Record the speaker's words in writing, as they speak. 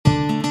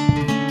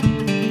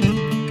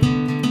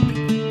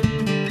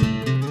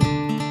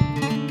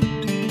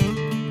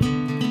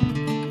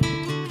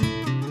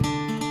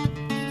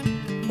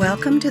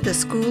Welcome to the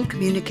School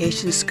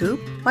Communication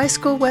Scoop by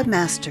School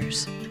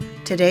Webmasters.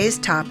 Today's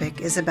topic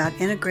is about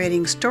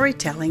integrating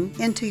storytelling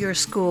into your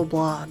school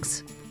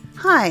blogs.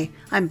 Hi,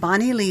 I'm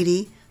Bonnie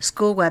Leedy,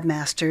 School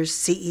Webmasters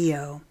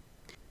CEO.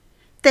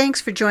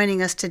 Thanks for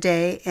joining us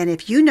today, and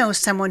if you know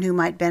someone who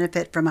might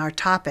benefit from our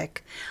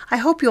topic, I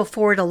hope you'll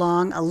forward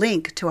along a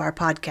link to our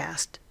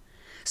podcast.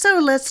 So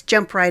let's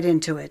jump right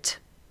into it.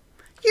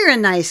 You're a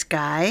nice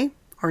guy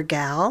or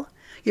gal.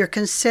 You're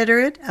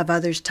considerate of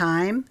others'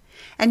 time,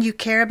 and you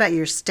care about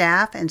your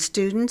staff and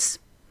students.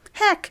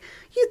 Heck,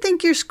 you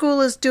think your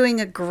school is doing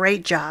a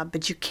great job,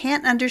 but you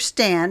can't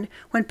understand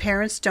when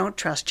parents don't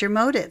trust your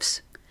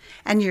motives.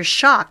 And you're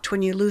shocked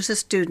when you lose a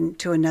student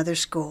to another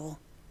school.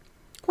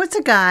 What's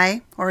a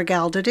guy or a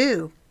gal to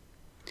do?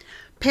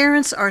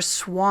 Parents are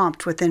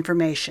swamped with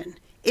information.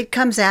 It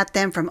comes at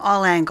them from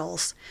all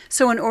angles.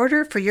 So in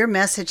order for your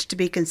message to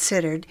be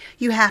considered,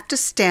 you have to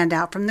stand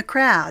out from the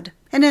crowd,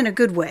 and in a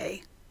good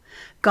way.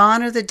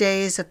 Gone are the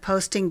days of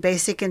posting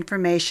basic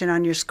information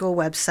on your school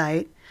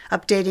website,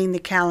 updating the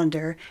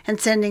calendar, and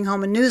sending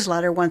home a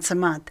newsletter once a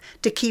month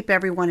to keep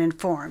everyone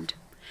informed.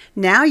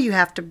 Now you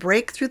have to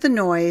break through the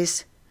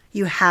noise.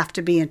 You have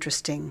to be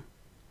interesting.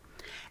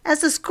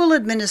 As a school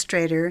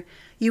administrator,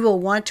 you will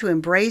want to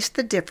embrace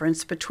the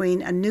difference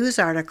between a news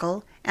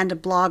article and a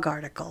blog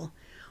article.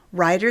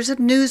 Writers of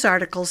news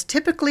articles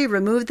typically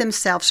remove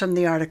themselves from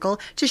the article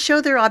to show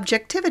their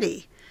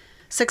objectivity.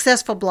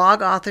 Successful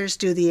blog authors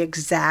do the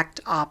exact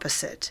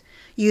opposite,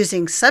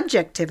 using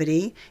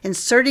subjectivity,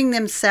 inserting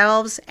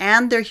themselves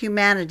and their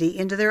humanity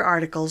into their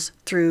articles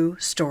through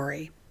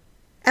story.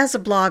 As a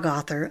blog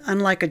author,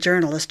 unlike a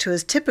journalist who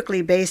is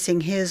typically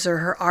basing his or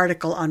her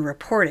article on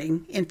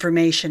reporting,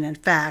 information, and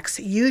facts,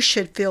 you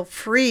should feel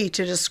free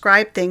to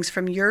describe things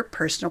from your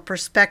personal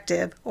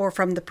perspective or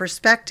from the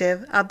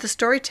perspective of the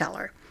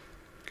storyteller.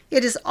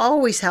 It is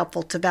always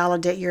helpful to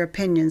validate your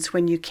opinions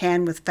when you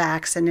can with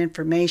facts and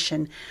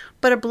information,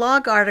 but a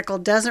blog article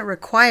doesn't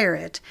require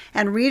it,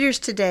 and readers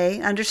today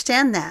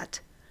understand that.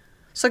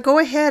 So go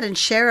ahead and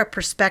share a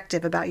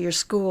perspective about your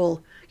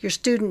school, your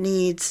student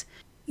needs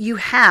you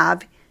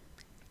have,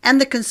 and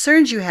the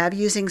concerns you have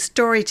using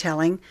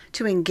storytelling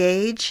to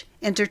engage,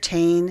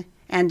 entertain,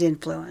 and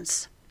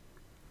influence.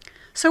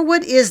 So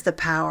what is the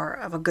power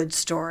of a good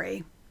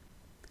story?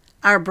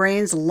 Our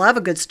brains love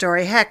a good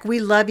story. Heck, we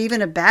love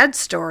even a bad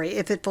story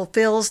if it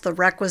fulfills the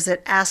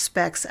requisite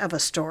aspects of a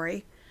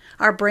story.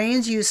 Our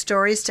brains use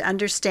stories to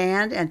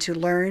understand and to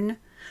learn,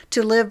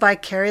 to live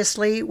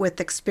vicariously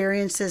with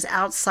experiences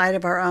outside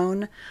of our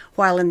own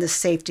while in the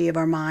safety of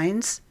our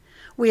minds.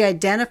 We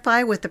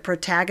identify with the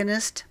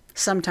protagonist,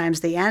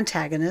 sometimes the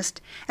antagonist,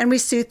 and we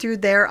see through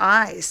their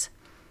eyes.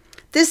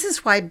 This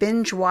is why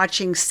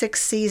binge-watching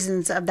 6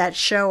 seasons of that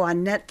show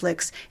on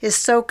Netflix is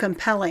so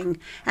compelling,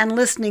 and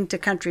listening to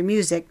country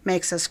music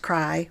makes us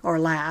cry or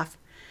laugh.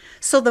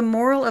 So the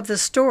moral of the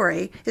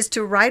story is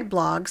to write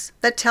blogs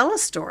that tell a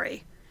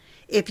story.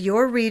 If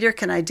your reader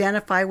can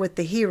identify with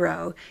the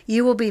hero,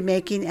 you will be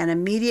making an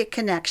immediate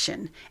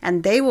connection,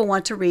 and they will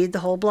want to read the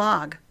whole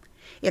blog.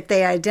 If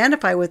they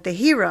identify with the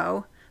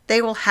hero,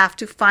 they will have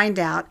to find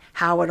out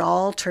how it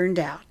all turned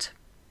out.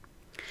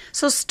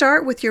 So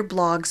start with your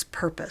blog's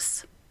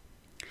purpose.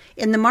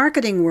 In the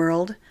marketing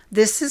world,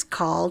 this is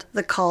called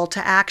the call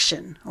to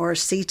action, or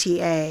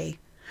CTA,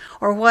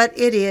 or what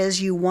it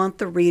is you want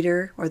the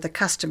reader or the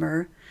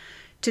customer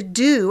to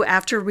do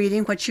after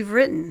reading what you've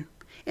written.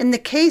 In the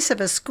case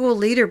of a school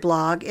leader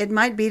blog, it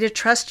might be to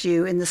trust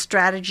you in the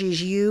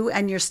strategies you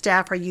and your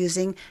staff are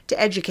using to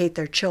educate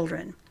their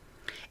children.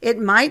 It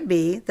might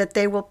be that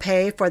they will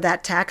pay for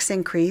that tax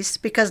increase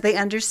because they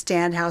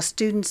understand how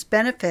students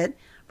benefit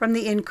from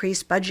the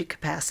increased budget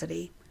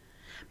capacity.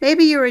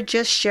 Maybe you are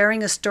just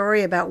sharing a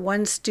story about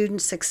one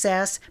student's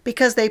success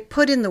because they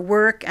put in the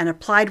work and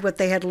applied what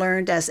they had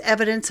learned as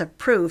evidence of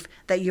proof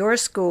that your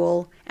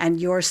school and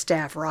your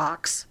staff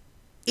rocks.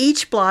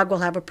 Each blog will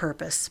have a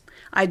purpose.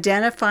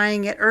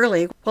 Identifying it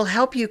early will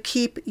help you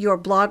keep your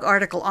blog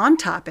article on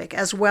topic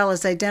as well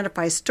as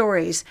identify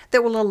stories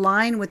that will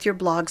align with your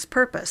blog's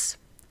purpose.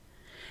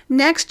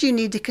 Next, you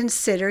need to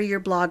consider your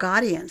blog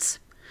audience.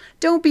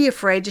 Don't be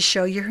afraid to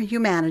show your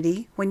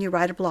humanity when you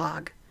write a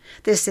blog.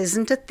 This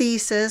isn't a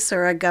thesis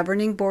or a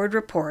governing board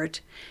report.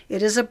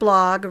 It is a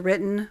blog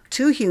written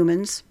to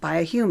humans by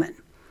a human.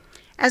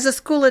 As a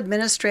school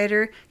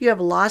administrator, you have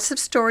lots of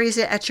stories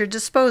at your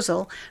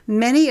disposal,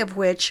 many of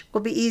which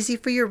will be easy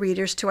for your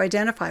readers to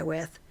identify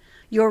with.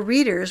 Your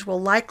readers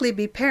will likely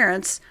be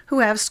parents who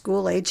have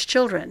school-aged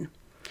children.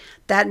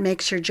 That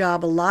makes your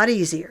job a lot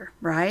easier,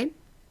 right?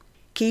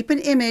 Keep an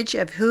image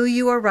of who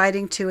you are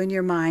writing to in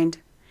your mind.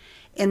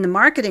 In the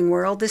marketing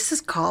world, this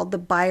is called the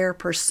buyer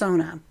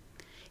persona.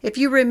 If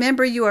you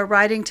remember you are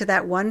writing to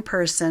that one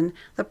person,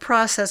 the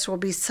process will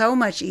be so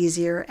much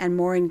easier and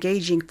more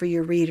engaging for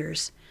your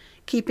readers.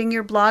 Keeping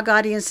your blog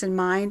audience in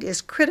mind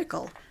is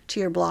critical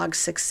to your blog's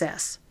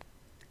success.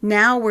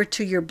 Now we're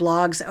to your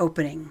blog's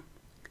opening.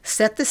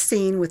 Set the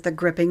scene with the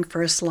gripping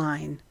first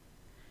line.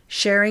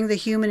 Sharing the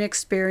human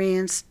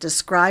experience,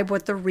 describe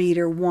what the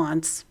reader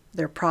wants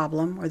their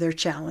problem or their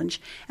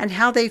challenge, and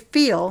how they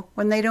feel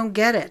when they don't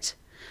get it.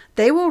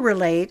 They will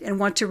relate and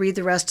want to read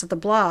the rest of the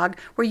blog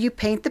where you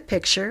paint the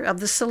picture of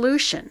the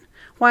solution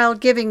while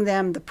giving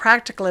them the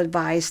practical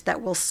advice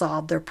that will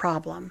solve their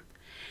problem.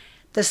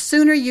 The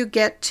sooner you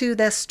get to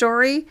the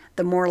story,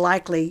 the more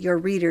likely your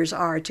readers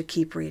are to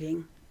keep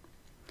reading.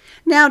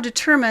 Now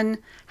determine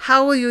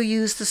how will you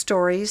use the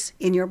stories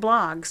in your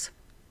blogs.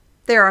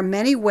 There are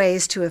many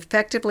ways to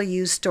effectively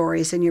use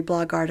stories in your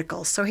blog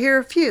articles, so here are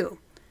a few.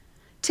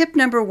 Tip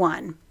number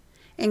 1,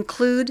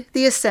 include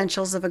the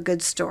essentials of a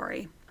good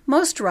story.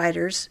 Most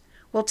writers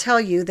will tell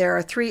you there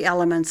are 3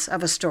 elements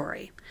of a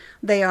story.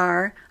 They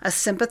are a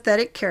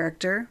sympathetic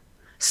character,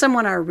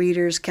 someone our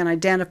readers can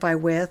identify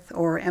with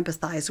or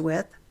empathize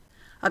with,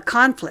 a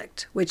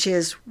conflict, which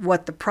is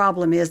what the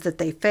problem is that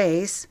they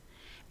face,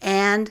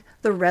 and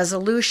the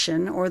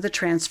resolution or the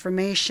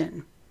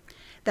transformation.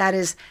 That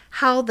is,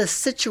 how the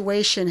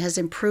situation has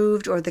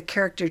improved or the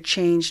character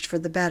changed for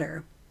the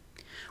better.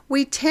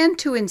 We tend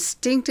to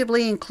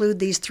instinctively include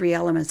these 3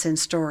 elements in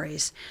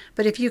stories,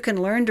 but if you can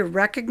learn to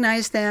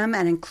recognize them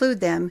and include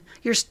them,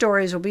 your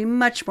stories will be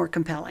much more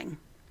compelling.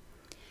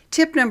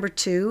 Tip number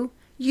 2,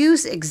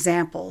 use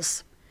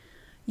examples.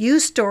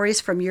 Use stories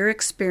from your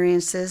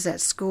experiences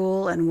at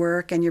school and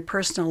work and your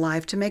personal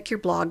life to make your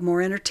blog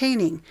more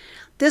entertaining.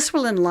 This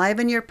will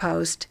enliven your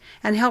post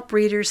and help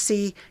readers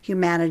see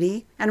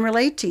humanity and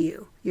relate to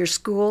you, your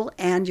school,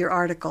 and your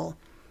article.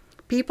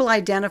 People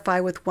identify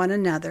with one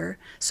another,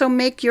 so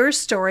make your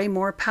story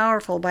more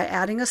powerful by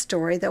adding a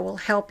story that will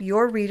help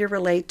your reader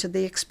relate to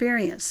the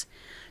experience.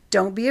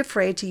 Don't be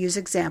afraid to use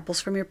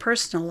examples from your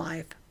personal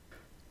life.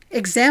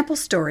 Example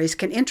stories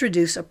can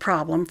introduce a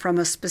problem from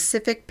a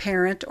specific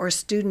parent or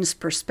student's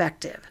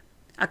perspective.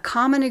 A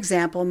common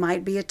example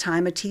might be a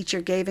time a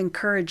teacher gave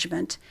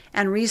encouragement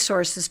and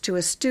resources to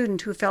a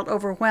student who felt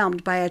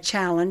overwhelmed by a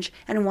challenge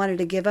and wanted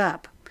to give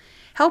up,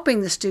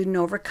 helping the student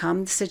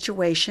overcome the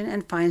situation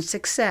and find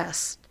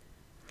success.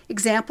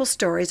 Example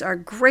stories are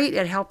great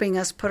at helping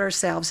us put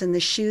ourselves in the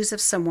shoes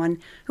of someone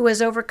who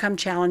has overcome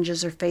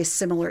challenges or faced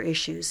similar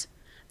issues.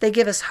 They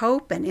give us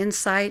hope and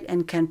insight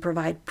and can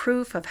provide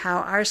proof of how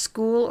our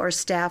school or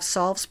staff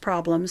solves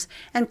problems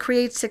and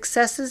creates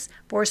successes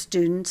for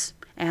students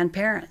and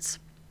parents.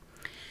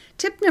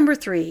 Tip number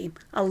 3,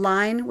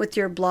 align with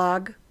your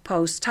blog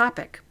post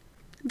topic.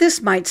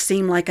 This might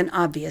seem like an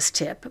obvious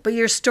tip, but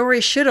your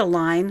story should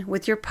align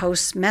with your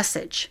post's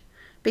message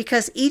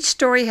because each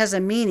story has a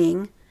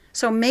meaning,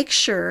 so make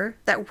sure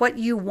that what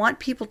you want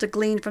people to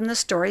glean from the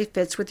story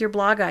fits with your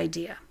blog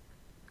idea.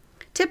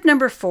 Tip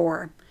number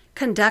 4,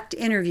 conduct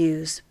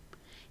interviews.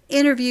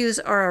 Interviews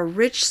are a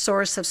rich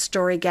source of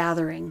story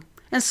gathering,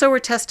 and so are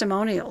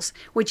testimonials,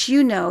 which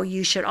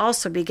you should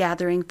also be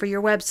gathering for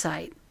your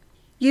website.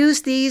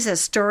 Use these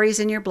as stories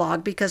in your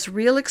blog because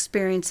real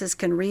experiences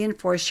can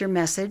reinforce your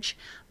message,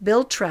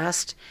 build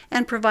trust,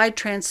 and provide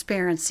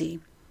transparency.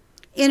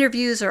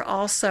 Interviews are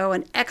also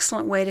an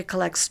excellent way to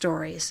collect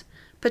stories,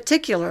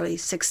 particularly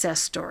success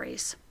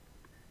stories.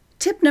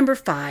 Tip number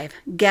 5,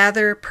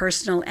 gather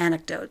personal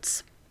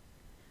anecdotes.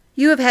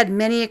 You have had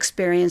many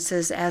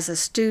experiences as a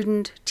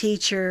student,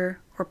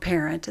 teacher, or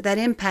parent that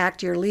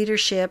impact your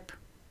leadership,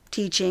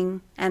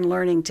 teaching, and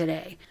learning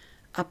today.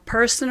 A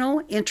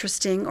personal,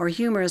 interesting, or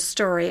humorous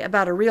story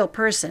about a real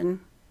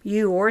person,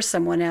 you or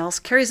someone else,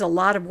 carries a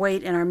lot of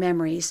weight in our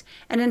memories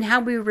and in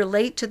how we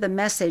relate to the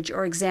message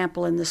or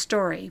example in the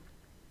story.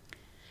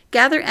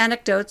 Gather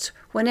anecdotes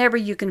whenever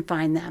you can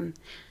find them.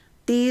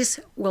 These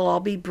will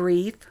all be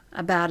brief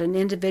about an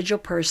individual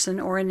person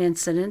or an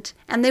incident,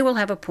 and they will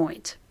have a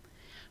point.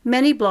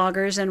 Many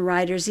bloggers and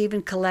writers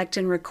even collect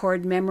and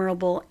record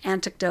memorable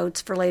anecdotes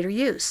for later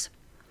use.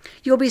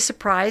 You'll be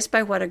surprised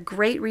by what a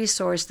great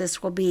resource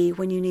this will be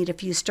when you need a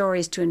few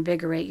stories to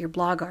invigorate your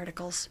blog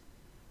articles.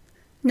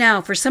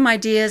 Now, for some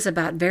ideas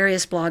about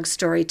various blog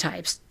story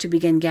types to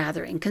begin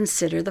gathering,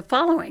 consider the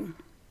following.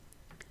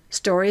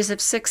 Stories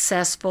of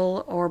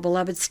successful or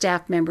beloved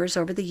staff members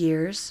over the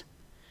years,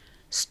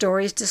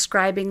 stories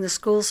describing the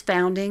school's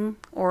founding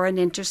or an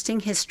interesting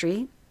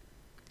history,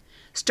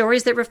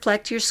 stories that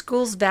reflect your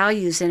school's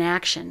values in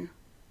action,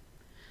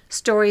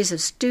 stories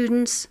of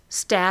students,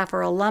 staff,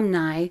 or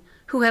alumni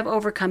who have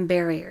overcome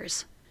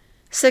barriers,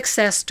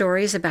 success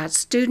stories about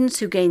students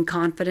who gain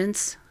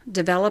confidence,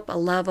 develop a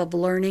love of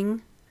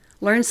learning,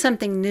 learn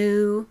something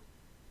new,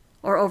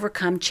 or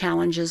overcome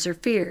challenges or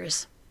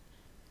fears.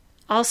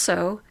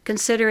 Also,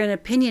 consider an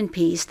opinion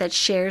piece that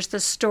shares the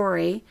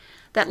story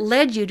that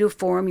led you to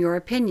form your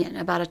opinion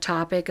about a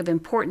topic of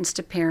importance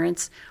to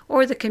parents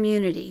or the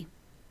community.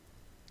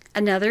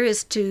 Another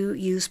is to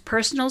use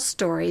personal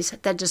stories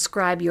that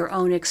describe your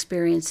own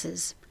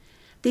experiences.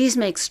 These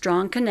make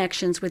strong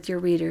connections with your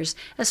readers,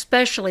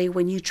 especially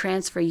when you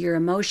transfer your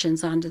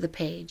emotions onto the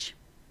page.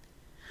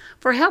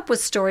 For help with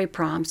story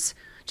prompts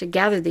to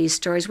gather these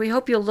stories, we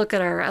hope you'll look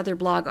at our other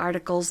blog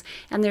articles,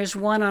 and there's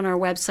one on our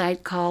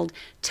website called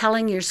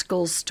Telling Your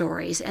School's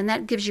Stories, and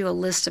that gives you a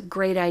list of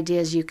great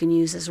ideas you can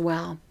use as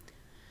well.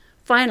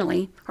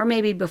 Finally, or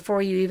maybe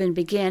before you even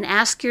begin,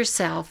 ask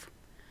yourself,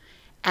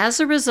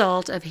 As a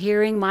result of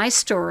hearing my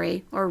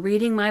story or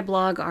reading my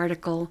blog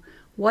article,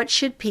 what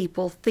should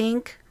people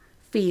think,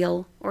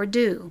 feel, or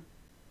do?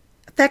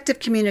 Effective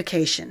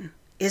communication.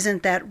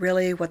 Isn't that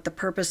really what the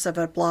purpose of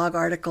a blog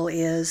article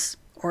is,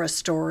 or a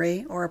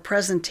story, or a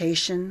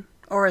presentation,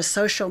 or a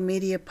social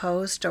media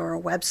post, or a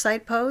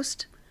website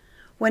post?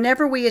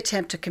 Whenever we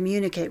attempt to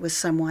communicate with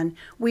someone,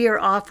 we are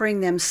offering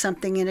them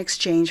something in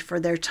exchange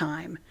for their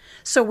time.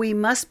 So we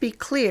must be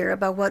clear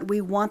about what we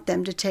want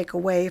them to take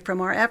away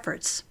from our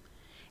efforts.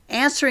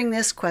 Answering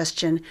this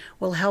question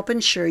will help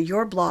ensure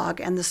your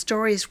blog and the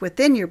stories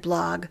within your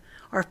blog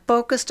are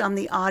focused on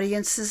the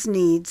audience's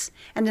needs,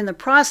 and in the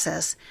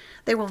process,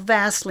 they will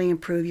vastly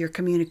improve your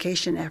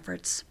communication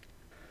efforts.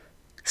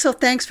 So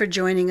thanks for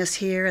joining us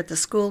here at the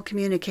School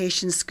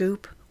Communication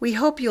Scoop. We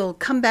hope you'll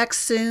come back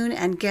soon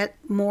and get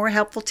more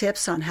helpful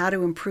tips on how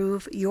to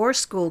improve your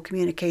school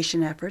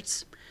communication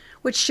efforts,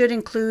 which should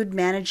include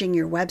managing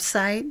your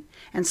website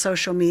and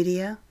social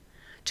media,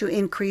 to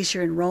increase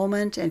your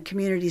enrollment and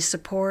community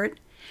support,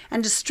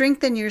 and to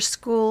strengthen your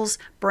school's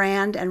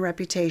brand and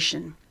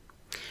reputation.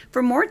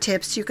 For more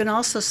tips, you can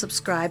also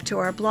subscribe to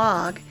our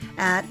blog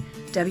at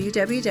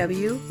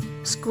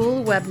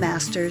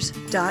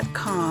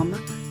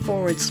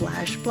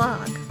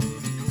www.schoolwebmasters.com/blog.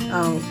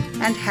 Oh,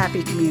 and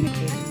happy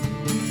communicating.